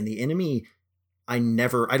away. And the enemy, I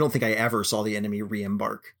don't think I ever saw the enemy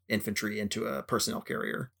re-embark infantry into a personnel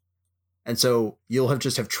carrier. And so you'll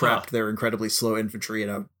have trapped their incredibly slow infantry in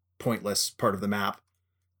a pointless part of the map.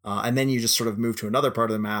 And then you just sort of move to another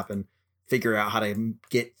part of the map and figure out how to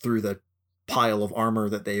get through the pile of armor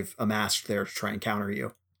that they've amassed there to try and counter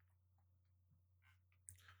you.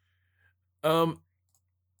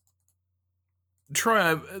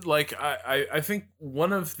 Troy, I think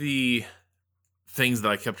one of the things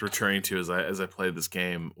that I kept returning to as I played this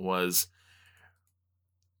game was,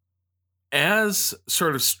 as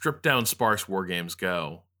sort of stripped down sparse war games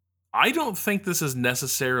go, I don't think this is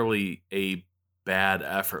necessarily a bad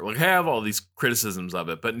effort. Like, I have all these criticisms of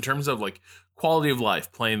it, but in terms of like quality of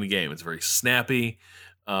life playing the game, it's very snappy.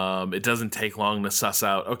 It doesn't take long to suss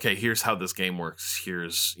out, okay, here's how this game works.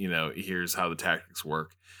 Here's how the tactics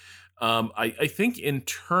work. I think in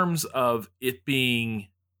terms of it being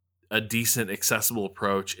a decent, accessible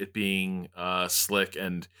approach, it being slick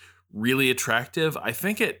and really attractive, I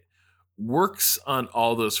think it works on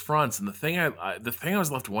all those fronts. And the thing I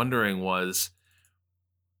was left wondering was,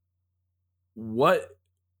 what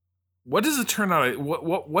does it turn out?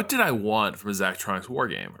 What did I want from a Zachtronics war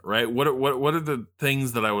game? Right? What are the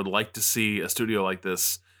things that I would like to see a studio like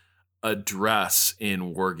this address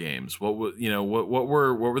in war games? What were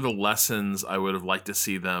the lessons I would have liked to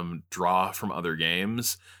see them draw from other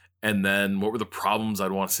games, and then what were the problems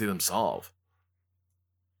I'd want to see them solve?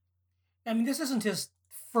 I mean, this isn't his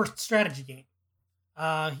first strategy game.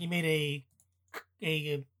 He made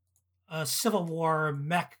a Civil War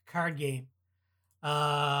mech card game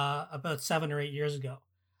about 7 or 8 years ago.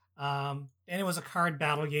 And it was a card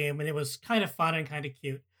battle game, and it was kind of fun and kind of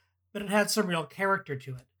cute, but it had some real character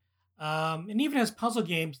to it. And even as puzzle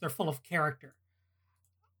games, they're full of character.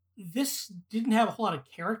 This didn't have a whole lot of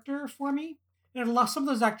character for me. It had lost some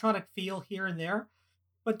of the Zachtronic feel here and there,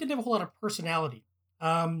 but didn't have a whole lot of personality.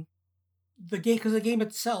 Because the game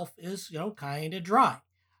itself is, kind of dry.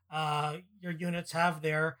 Your units have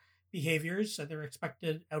their behaviors and their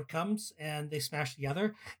expected outcomes, and they smash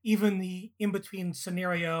together. Even the in-between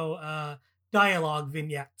scenario dialogue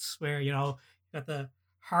vignettes, where you got the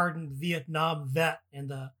hardened Vietnam vet and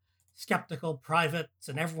the skeptical privates,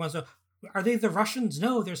 and everyone's are they the Russians?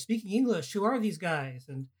 No, they're speaking English. Who are these guys?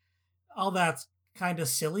 And all that's kind of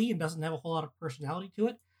silly and doesn't have a whole lot of personality to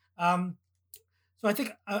it. So I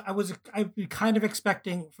think I'd be kind of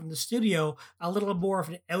expecting from the studio a little more of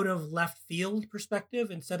an out of left field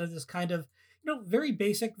perspective instead of this kind of, very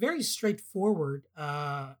basic, very straightforward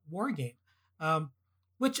war game.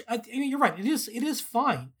 Which I mean, you're right. It is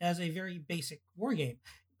fine as a very basic war game,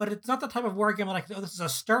 but it's not the type of war game like, this is a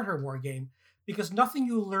starter war game, because nothing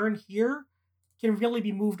you learn here can really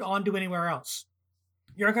be moved on to anywhere else.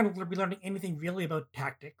 You're not going to be learning anything really about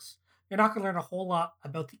tactics. You're not going to learn a whole lot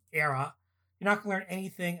about the era. You're not going to learn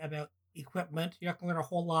anything about equipment. You're not going to learn a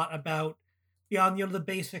whole lot about beyond the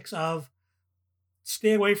basics of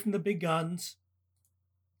stay away from the big guns,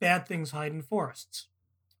 bad things hide in forests.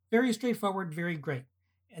 Very straightforward, very great.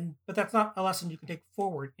 But that's not a lesson you can take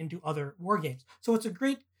forward into other war games. So it's a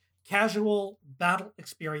great casual battle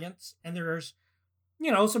experience, and there's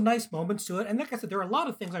some nice moments to it. And like I said, there are a lot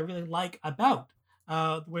of things I really like about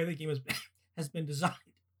the way the game has been designed.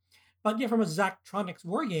 But yeah, from a Zachtronics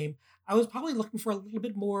war game, I was probably looking for a little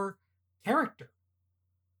bit more character,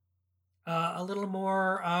 a little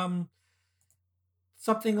more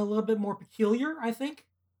something a little bit more peculiar. I think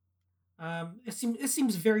it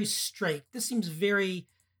seems very straight. This seems very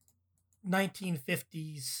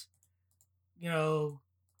 1950s,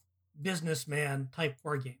 businessman type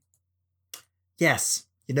war game. Yes,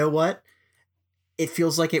 you know what? It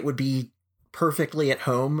feels like it would be perfectly at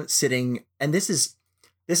home sitting, and this is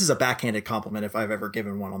a backhanded compliment if I've ever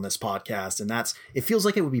given one on this podcast, and it feels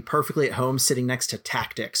like it would be perfectly at home sitting next to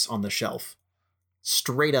Tactics on the shelf.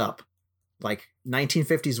 Straight up. Like,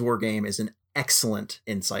 1950s war game is an excellent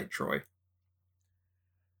insight, Troy.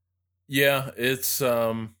 Yeah, it's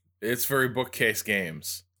very bookcase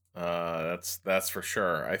games. That's for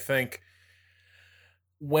sure. I think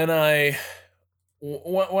when I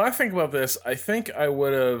think about this, I think I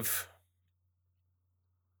would have.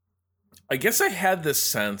 I guess I had this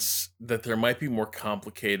sense that there might be more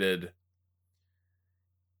complicated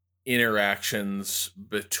interactions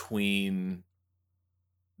between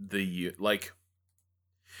like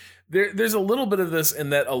there's a little bit of this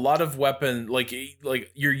in that a lot of weapon like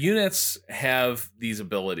your units have these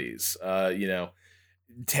abilities.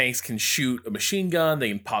 Tanks can shoot a machine gun, they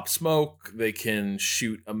can pop smoke, they can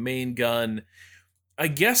shoot a main gun. I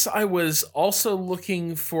guess I was also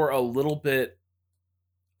looking for a little bit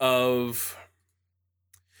of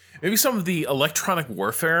maybe some of the electronic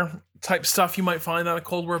warfare type stuff you might find on a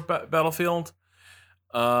Cold War battlefield.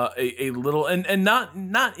 A little, and not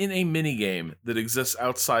in a mini game that exists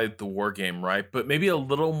outside the war game, right? But maybe a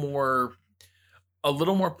little more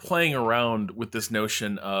playing around with this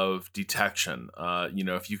notion of detection.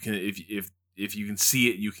 If you can see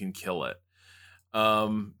it, you can kill it.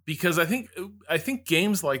 Because I think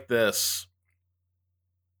games like this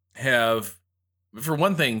have, for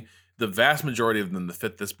one thing, the vast majority of them that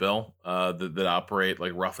fit this bill, that operate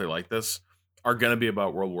like roughly like this, are going to be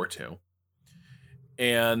about World War II.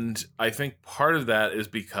 And I think part of that is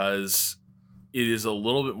because it is a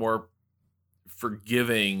little bit more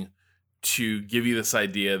forgiving to give you this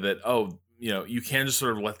idea that, you can just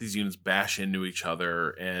sort of let these units bash into each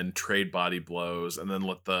other and trade body blows and then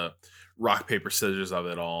let the rock, paper, scissors of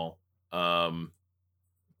it all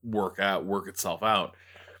work itself out.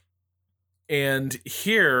 And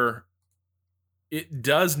here, it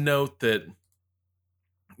does note that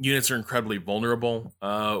units are incredibly vulnerable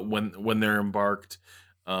when they're embarked.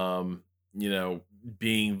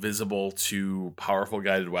 Being visible to powerful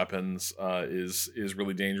guided weapons is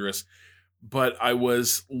really dangerous. But I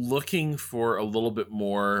was looking for a little bit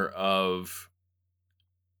more of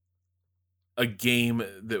a game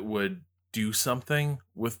that would do something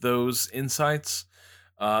with those insights.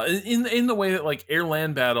 In the way that like air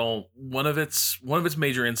land battle, one of its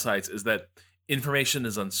major insights is that information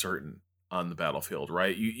is uncertain on the battlefield,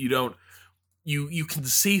 right? You can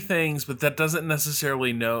see things, but that doesn't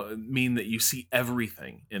necessarily mean that you see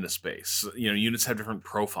everything in a space. Units have different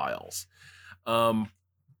profiles.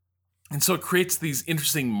 And so it creates these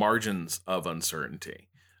interesting margins of uncertainty,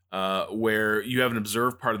 where you have an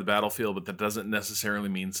observed part of the battlefield, but that doesn't necessarily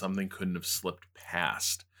mean something couldn't have slipped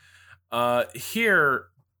past. Here,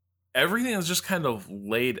 everything is just kind of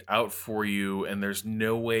laid out for you, and there's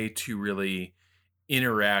no way to really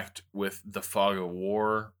interact with the fog of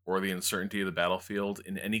war or the uncertainty of the battlefield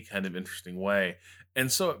in any kind of interesting way. And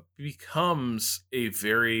so it becomes a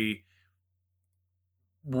very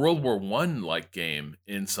World War I like game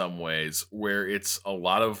in some ways, where it's a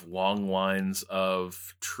lot of long lines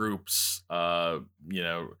of troops,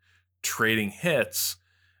 trading hits,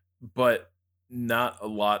 but not a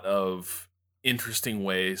lot of interesting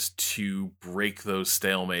ways to break those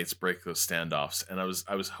stalemates, break those standoffs. And I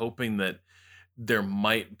was hoping that there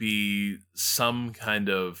might be some kind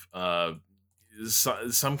of idea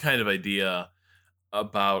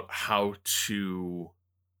about how to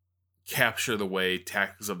capture the way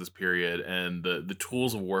tactics of this period and the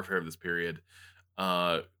tools of warfare of this period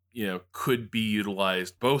could be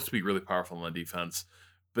utilized both to be really powerful on the defense,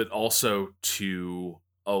 but also to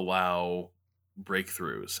allow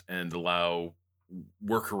breakthroughs and allow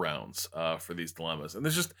workarounds for these dilemmas. And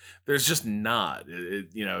there's just not.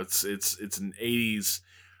 It's an 80s.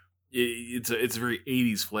 It's a very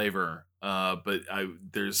 80s flavor, but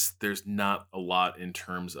there's not a lot in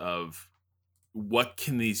terms of what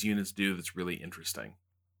can these units do that's really interesting.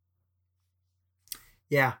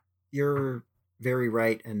 Yeah, you're very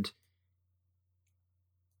right, and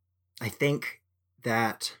I think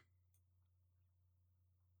that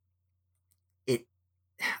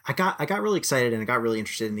I got really excited and I got really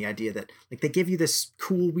interested in the idea that like they give you this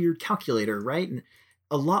cool weird calculator, right? And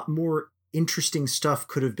a lot more interesting stuff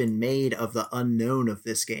could have been made of the unknown of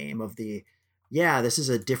this game, this is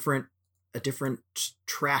a different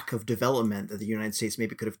track of development that the United States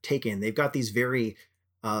maybe could have taken. They've got these very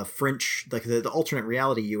French, like the alternate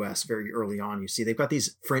reality US very early on, you see they've got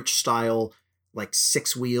these French style like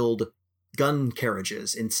 6-wheeled gun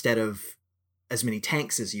carriages instead of as many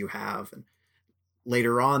tanks as you have. And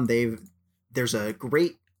later on, there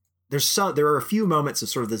are a few moments of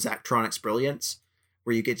sort of the Zachtronics brilliance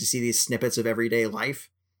where you get to see these snippets of everyday life.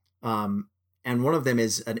 And one of them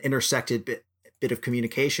is an intersected bit of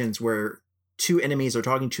communications where two enemies are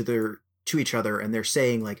talking to each other, and they're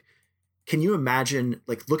saying like, can you imagine,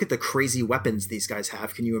 like, look at the crazy weapons these guys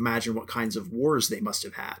have. Can you imagine what kinds of wars they must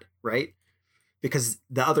have had? Right. Because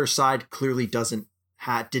the other side clearly doesn't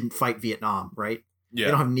didn't fight Vietnam, right? Yeah.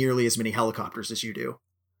 They don't have nearly as many helicopters as you do.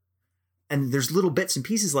 And there's little bits and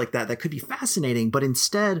pieces like that could be fascinating, but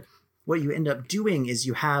instead what you end up doing is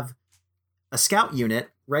you have a scout unit,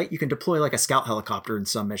 right? You can deploy like a scout helicopter in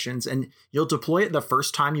some missions, and you'll deploy it the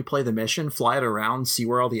first time you play the mission, fly it around, see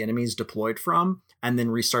where all the enemies deployed from, and then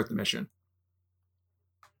restart the mission.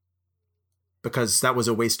 Because that was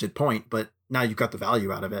a wasted point, but now you've got the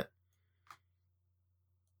value out of it.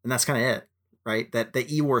 And that's kind of it, right? That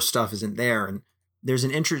the E-War stuff isn't there, and there's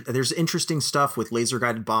interesting stuff with laser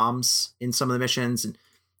guided bombs in some of the missions, and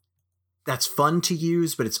that's fun to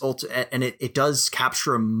use, but it does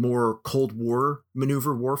capture a more Cold War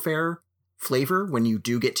maneuver warfare flavor when you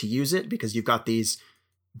do get to use it, because you've got these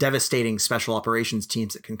devastating special operations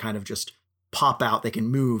teams that can kind of just pop out, they can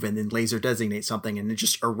move and then laser designate something and then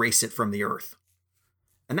just erase it from the earth.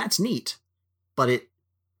 And that's neat, but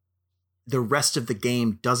the rest of the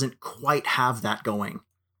game doesn't quite have that going.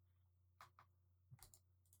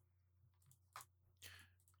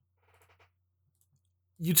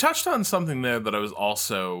 You touched on something there that I was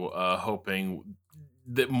also hoping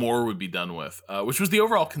that more would be done with, which was the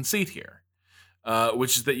overall conceit here,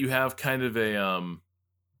 which is that you have kind of a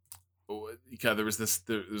there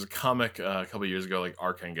was a comic a couple of years ago, like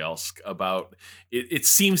Arkhangelsk, about it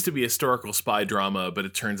seems to be a historical spy drama, but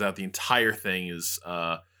it turns out the entire thing is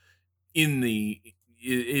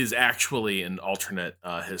actually an alternate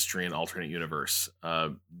history and alternate universe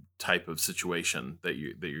type of situation that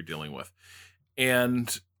you're dealing with.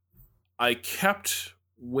 And I kept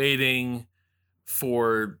waiting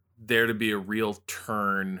for there to be a real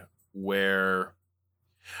turn where,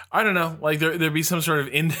 I don't know, like there'd be some sort of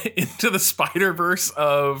into the Spider-Verse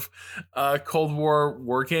of Cold War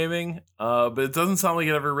wargaming, but it doesn't sound like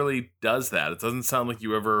it ever really does that. It doesn't sound like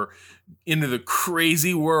you ever into the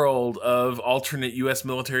crazy world of alternate U.S.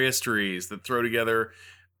 military histories that throw together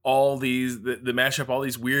all these, that mash up all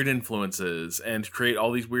these weird influences and create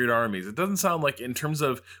all these weird armies. It doesn't sound like, in terms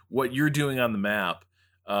of what you're doing on the map,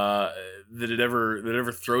 that it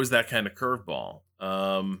ever throws that kind of curveball.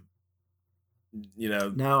 No,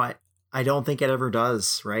 I don't think it ever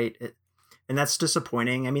does, right? And that's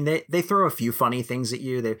disappointing. I mean, they throw a few funny things at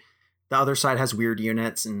you. The other side has weird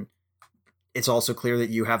units, and it's also clear that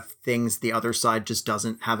you have things the other side just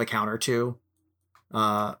doesn't have a counter to.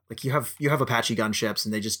 Like you have Apache gunships,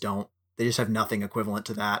 and they just have nothing equivalent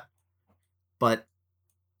to that. But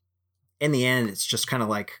in the end, it's just kind of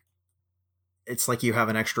like, it's like you have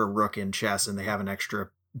an extra rook in chess and they have an extra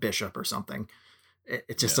bishop or something.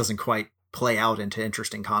 It just doesn't quite play out into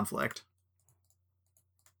interesting conflict.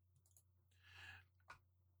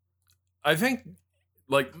 I think,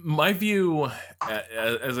 like, my view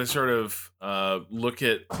as I sort of look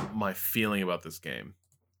at my feeling about this game,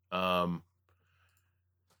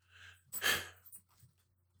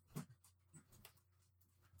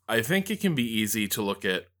 I think it can be easy to look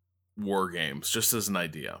at war games just as an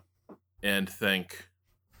idea and think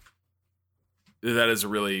that is a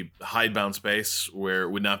really hidebound space where it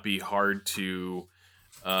would not be hard to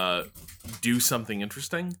do something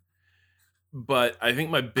interesting. But I think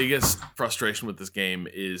my biggest frustration with this game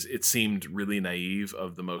is it seemed really naive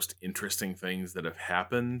of the most interesting things that have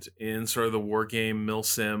happened in sort of the war game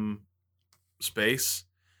milsim space.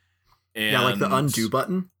 And yeah, like the undo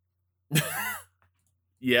button.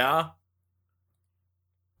 Yeah.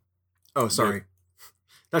 Oh, sorry.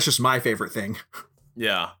 That's just my favorite thing.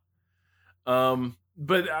 Yeah. But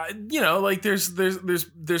like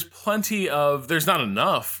there's plenty of, there's not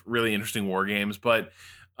enough really interesting war games, but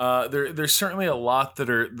there's certainly a lot that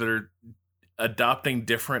are adopting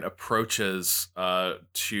different approaches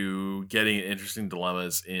to getting interesting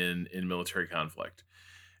dilemmas in military conflict.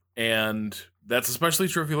 And that's especially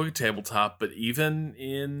true if you look at tabletop, but even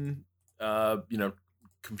in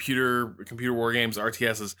computer war games,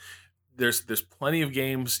 RTSs, there's plenty of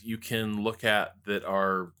games you can look at that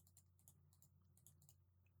are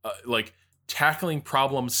like tackling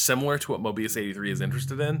problems similar to what Mobius 83 is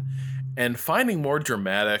interested in, and finding more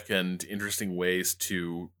dramatic and interesting ways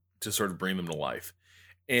to sort of bring them to life.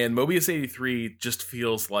 And Mobius 83 just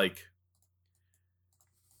feels like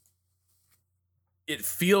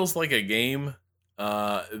a game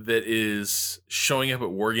that is showing up at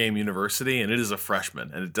Wargame University, and it is a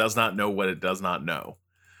freshman, and it does not know what it does not know.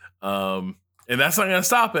 And that's not going to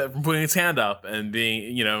stop it from putting its hand up and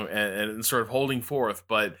being, and sort of holding forth.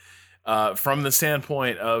 But from the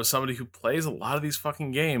standpoint of somebody who plays a lot of these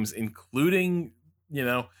fucking games, including,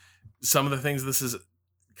 some of the things this is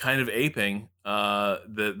kind of aping,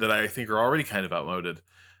 that I think are already kind of outmoded.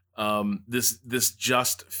 This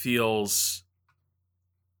just feels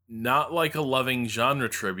not like a loving genre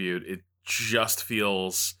tribute. just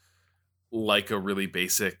feels like a really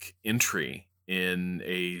basic entry in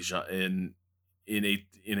a genre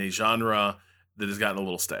that has gotten a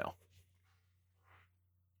little stale.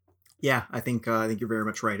 Yeah, I think you're very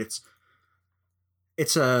much right.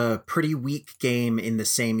 It's a pretty weak game in the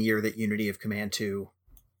same year that Unity of Command 2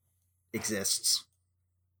 exists.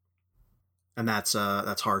 And that's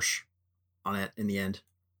harsh on it in the end.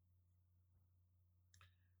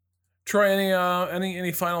 Troy,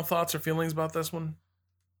 any final thoughts or feelings about this one?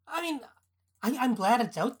 I mean, I'm glad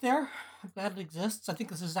it's out there. I'm glad it exists. I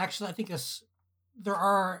think there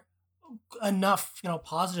are enough,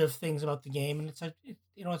 positive things about the game, and it's a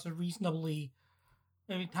reasonably,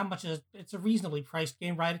 I mean, it's a reasonably priced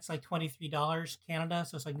game, right? It's like $23 Canada,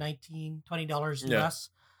 so it's like $20 US.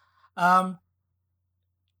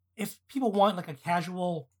 If people want like a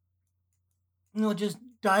casual, just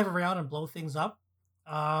dive around and blow things up,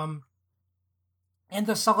 and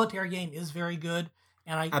the solitaire game is very good,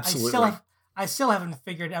 and I still haven't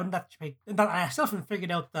figured out I still haven't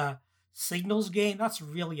figured out the signals game. That's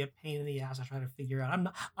really a pain in the ass to try to figure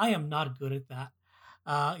out. I am not good at that.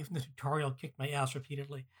 Even the tutorial kicked my ass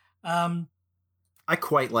repeatedly. I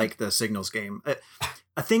quite like the signals game.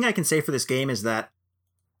 A thing I can say for this game is that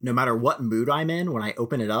no matter what mood I'm in, when I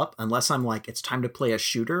open it up, unless I'm like, it's time to play a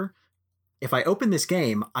shooter, if I open this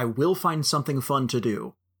game, I will find something fun to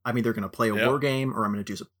do. I'm either going to play a war game, or I'm going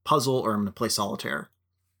to do a puzzle, or I'm going to play solitaire.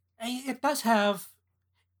 It does have...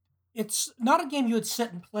 It's not a game you would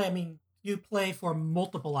sit and play. I mean, you play for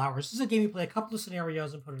multiple hours. This is a game you play a couple of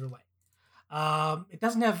scenarios and put it away. It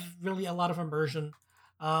doesn't have really a lot of immersion.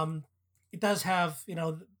 It does have,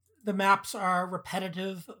 the maps are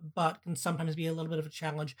repetitive, but can sometimes be a little bit of a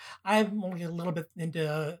challenge. I'm only a little bit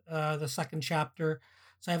into the second chapter,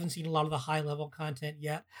 so I haven't seen a lot of the high-level content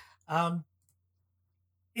yet.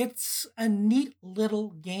 It's a neat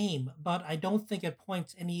little game, but I don't think it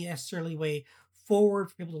points any necessarily way forward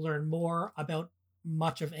for people to learn more about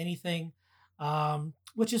much of anything,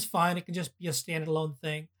 which is fine. It can just be a standalone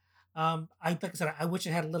thing. Like I said, I wish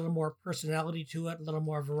it had a little more personality to it, a little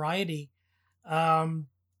more variety. And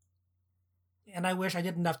I wish I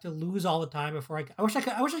didn't have to lose all the time before I wish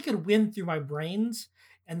I could win through my brains,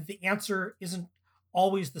 and the answer isn't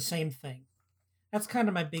always the same thing. That's kind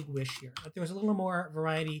of my big wish here, that there was a little more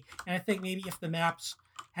variety. And I think maybe if the maps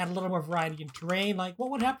had a little more variety in terrain, like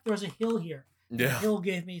what would happen if there was a hill here? Yeah. The hill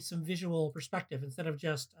gave me some visual perspective instead of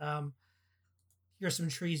just here's some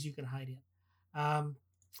trees you can hide in. A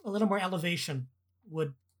little more elevation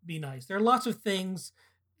would be nice. There are lots of things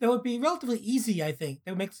that would be relatively easy, I think,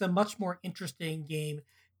 that would make this a much more interesting game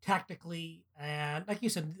tactically. And like you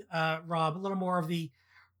said, Rob, a little more of the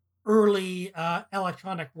early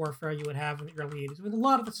electronic warfare you would have in the early 80s. I mean, a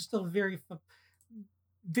lot of this is still very,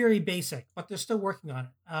 very basic, but they're still working on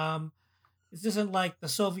it. This isn't like the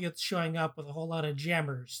Soviets showing up with a whole lot of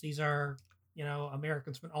jammers. These are,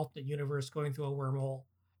 Americans from an alternate universe going through a wormhole.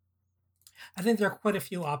 I think there are quite a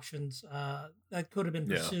few options that could have been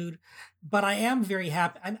pursued, but I am very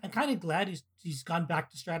happy. I'm kind of glad he's gone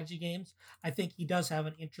back to strategy games. I think he does have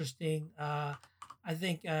an interesting. I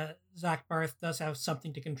think Zach Barth does have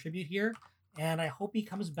something to contribute here, and I hope he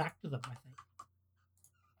comes back to them. I think.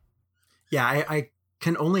 Yeah, I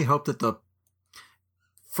can only hope that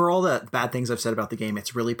for all the bad things I've said about the game,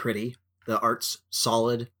 it's really pretty. The art's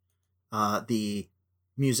solid. The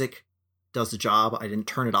music does the job. I didn't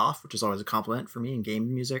turn it off, which is always a compliment for me in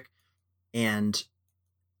game music. And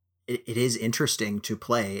it is interesting to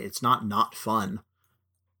play. It's not fun.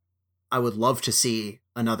 I would love to see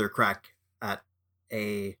another crack at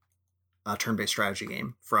a turn-based strategy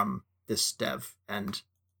game from this dev. And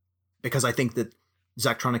because I think that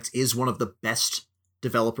Zachtronics is one of the best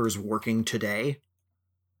developers working today,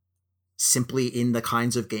 simply in the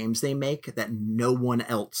kinds of games they make that no one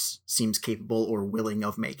else seems capable or willing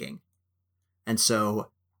of making. And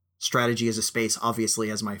so strategy as a space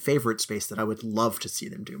obviously is my favorite space that I would love to see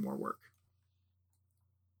them do more work.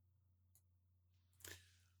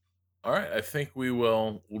 All right, I think we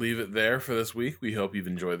will leave it there for this week. We hope you've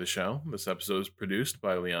enjoyed the show. This episode is produced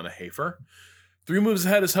by Liana Hafer. 3 Moves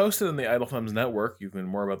Ahead is hosted on the Idle Thumbs Network. You can learn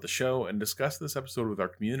more about the show and discuss this episode with our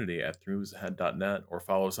community at 3movesahead.net or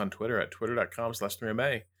follow us on Twitter at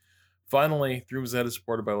twitter.com/3ma. Finally, 3 Moves Ahead is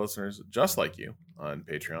supported by listeners just like you on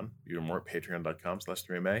Patreon. You can more at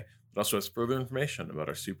patreon.com/3ma. It also has further information about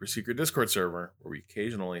our super secret Discord server where we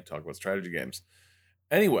occasionally talk about strategy games.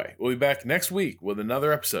 Anyway, we'll be back next week with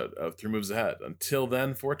another episode of 3 Moves Ahead. Until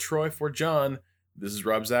then, for Troy, for John, this is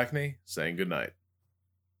Rob Zachney saying goodnight.